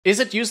Is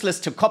it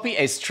useless to copy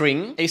a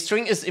string? A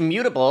string is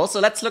immutable, so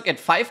let's look at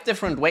 5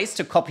 different ways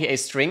to copy a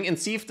string and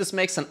see if this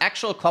makes an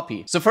actual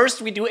copy. So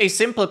first we do a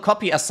simple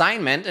copy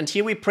assignment, and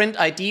here we print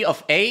ID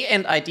of A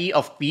and ID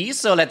of B,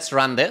 so let's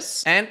run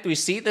this. And we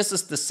see this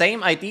is the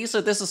same ID,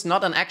 so this is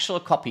not an actual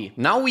copy.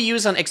 Now we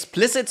use an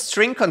explicit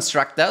string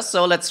constructor,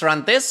 so let's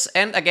run this,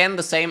 and again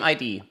the same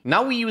ID.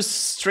 Now we use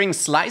string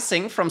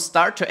slicing from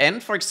start to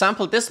end. For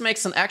example, this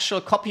makes an actual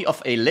copy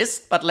of a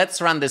list, but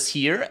let's run this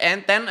here,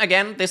 and then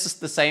again this is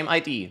the same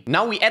ID.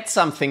 Now we add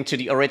something to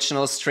the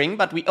original string,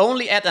 but we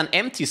only add an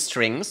empty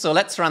string, so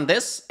let's run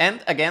this,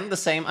 and again the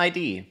same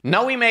ID.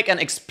 Now we make an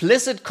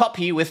explicit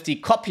copy with the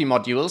copy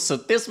module, so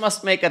this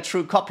must make a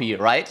true copy,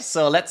 right?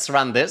 So let's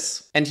run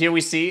this, and here we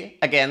see,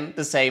 again,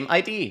 the same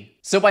ID.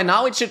 So by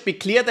now it should be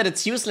clear that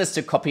it's useless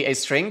to copy a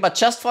string, but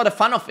just for the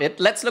fun of it,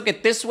 let's look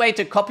at this way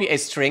to copy a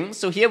string.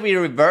 So here we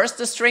reverse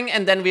the string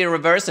and then we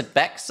reverse it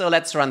back, so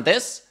let's run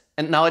this,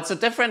 and now it's a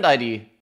different ID.